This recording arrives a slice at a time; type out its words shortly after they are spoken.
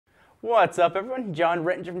What's up, everyone? John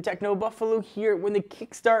Rettinger from Techno Buffalo here. When the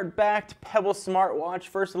Kickstart-backed Pebble Smartwatch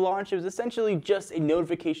first launched, it was essentially just a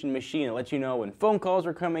notification machine that lets you know when phone calls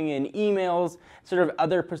were coming in, emails, sort of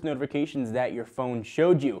other push notifications that your phone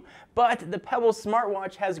showed you. But the Pebble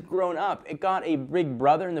Smartwatch has grown up. It got a big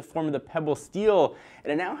brother in the form of the Pebble Steel,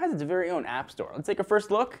 and it now has its very own app store. Let's take a first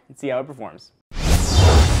look and see how it performs.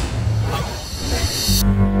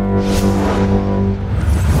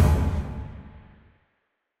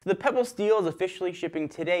 The Pebble Steel is officially shipping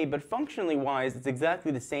today, but functionally wise, it's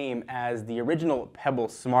exactly the same as the original Pebble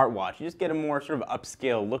Smartwatch. You just get a more sort of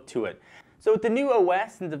upscale look to it. So with the new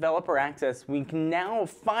OS and developer access, we can now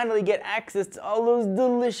finally get access to all those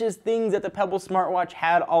delicious things that the Pebble Smartwatch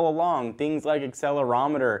had all along. Things like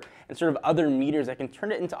accelerometer and sort of other meters that can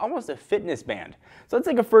turn it into almost a fitness band. So let's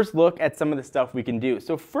take a first look at some of the stuff we can do.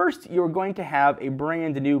 So first, you're going to have a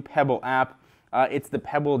brand new Pebble app. It's the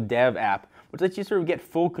Pebble Dev app, which lets you sort of get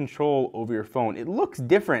full control over your phone. It looks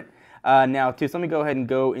different now too, so let me go ahead and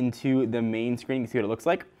go into the main screen. You can see what it looks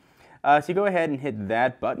like. So you go ahead and hit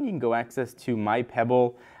that button. You can go access to My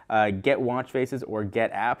Pebble, Get Watch Faces, or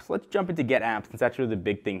Get Apps. Let's jump into Get Apps, since that's really the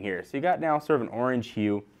big thing here. So you got now sort of an orange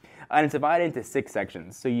hue, and it's divided into 6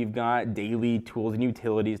 sections. So you've got daily, tools and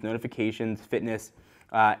utilities, notifications, fitness,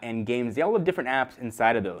 and games. They all have different apps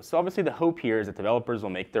inside of those. So obviously the hope here is that developers will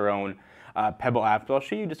make their own Pebble apps, but I'll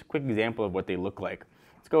show you just a quick example of what they look like.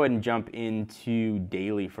 Let's go ahead and jump into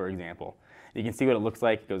daily, for example. You can see what it looks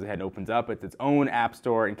like. It goes ahead and opens up. It's its own app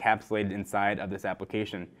store encapsulated inside of this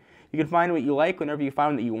application. You can find what you like. Whenever you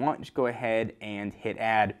find what you want, just go ahead and hit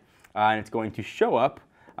add, and it's going to show up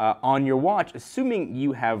on your watch, assuming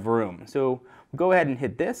you have room. So we'll go ahead and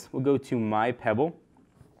hit this. We'll go to My Pebble.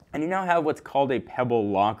 And you now have what's called a Pebble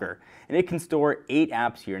Locker. And it can store 8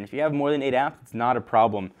 apps here. And if you have more than 8 apps, it's not a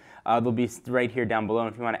problem. They'll be right here down below.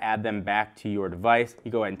 And if you want to add them back to your device,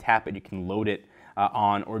 you go ahead and tap it. You can load it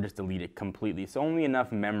on or just delete it completely. So only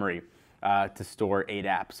enough memory to store 8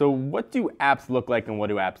 apps. So what do apps look like and what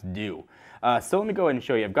do apps do? So let me go ahead and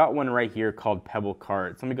show you. I've got one right here called Pebble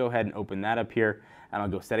Cards. So let me go ahead and open that up here. And I'll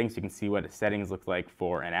go settings so you can see what the settings look like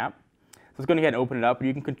for an app. So let's go ahead and open it up, and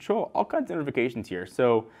you can control all kinds of notifications here.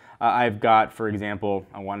 So I've got, for example,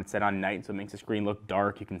 I want it set on night, so it makes the screen look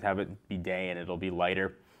dark. You can have it be day, and it'll be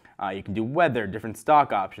lighter. You can do weather, different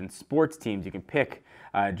stock options, sports teams. You can pick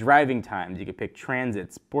driving times. You can pick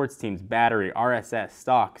transit, sports teams, battery, RSS,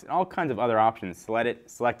 stocks, and all kinds of other options. Select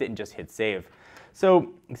it, and just hit save. So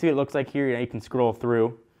you can see what it looks like here. You can scroll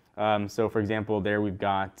through. So for example, there we've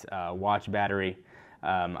got watch battery.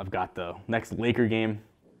 I've got the next Laker game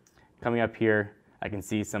coming up here. I can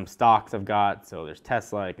see some stocks I've got. So there's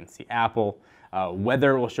Tesla, I can see Apple.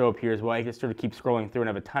 Weather will show up here as well. You just sort of keep scrolling through and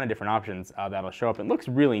have a ton of different options that'll show up. It looks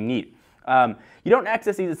really neat. You don't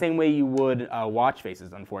access these the same way you would watch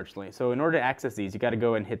faces, unfortunately. So in order to access these, you got to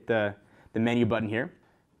go and hit the menu button here.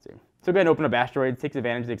 So go ahead and open up asteroids. Takes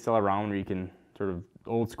advantage of the accelerometer. You can sort of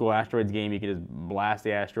old school asteroids game. You can just blast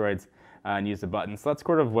the asteroids and use the button. So that's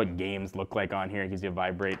sort of what games look like on here. It gives you a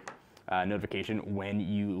vibrate notification when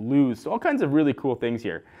you lose. So all kinds of really cool things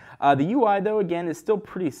here. The UI, though, again, is still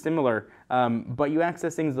pretty similar, but you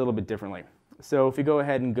access things a little bit differently. So if you go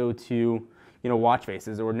ahead and go to, watch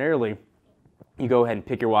faces, ordinarily, you go ahead and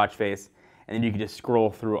pick your watch face, and then you can just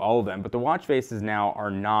scroll through all of them. But the watch faces now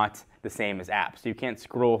are not the same as apps. So you can't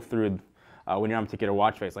scroll through when you're on a particular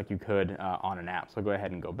watch face like you could on an app. So I'll go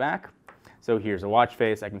ahead and go back. So here's a watch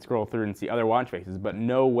face. I can scroll through and see other watch faces, but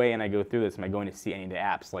no way when I go through this am I going to see any of the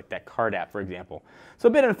apps, like that card app, for example. So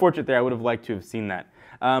a bit unfortunate there. I would have liked to have seen that.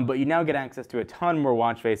 But you now get access to a ton more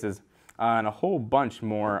watch faces and a whole bunch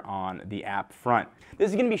more on the app front. This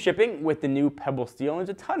is going to be shipping with the new Pebble Steel, and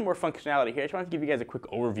there's a ton more functionality here. I just wanted to give you guys a quick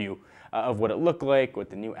overview of what it looked like, what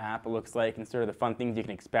the new app looks like, and sort of the fun things you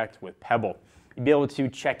can expect with Pebble. You'll be able to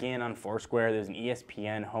check in on Foursquare. There's an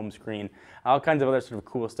ESPN home screen, all kinds of other sort of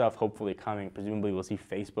cool stuff hopefully coming. Presumably we'll see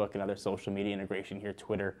Facebook and other social media integration here,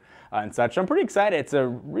 Twitter and such. So I'm pretty excited. It's a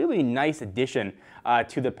really nice addition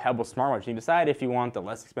to the Pebble Smartwatch. You decide if you want the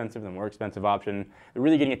less expensive, the more expensive option. You're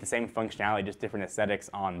really getting at the same functionality, just different aesthetics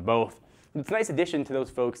on both. It's a nice addition to those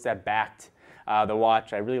folks that backed the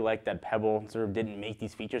watch. I really like that Pebble sort of didn't make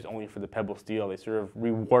these features only for the Pebble Steel. They sort of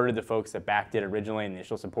rewarded the folks that backed it originally, and the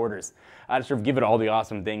initial supporters, to sort of give it all the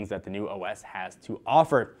awesome things that the new OS has to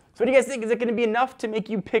offer. So what do you guys think? Is it going to be enough to make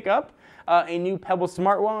you pick up a new Pebble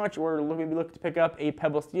Smartwatch, or maybe look to pick up a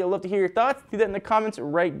Pebble Steel? Love to hear your thoughts. Do that in the comments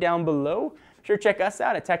right down below. Be sure to check us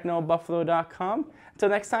out at technobuffalo.com. Until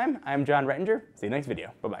next time, I'm John Rettinger. See you next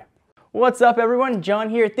video. Bye-bye. What's up everyone, John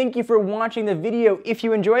here. Thank you for watching the video. If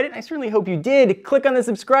you enjoyed it, I certainly hope you did. Click on the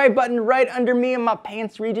subscribe button right under me in my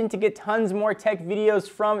pants region to get tons more tech videos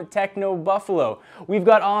from Techno Buffalo. We've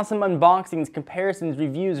got awesome unboxings, comparisons,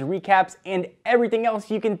 reviews, recaps, and everything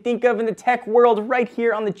else you can think of in the tech world right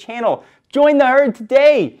here on the channel. Join the herd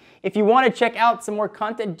today! If you want to check out some more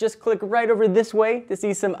content, just click right over this way to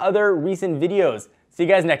see some other recent videos. See you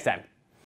guys next time.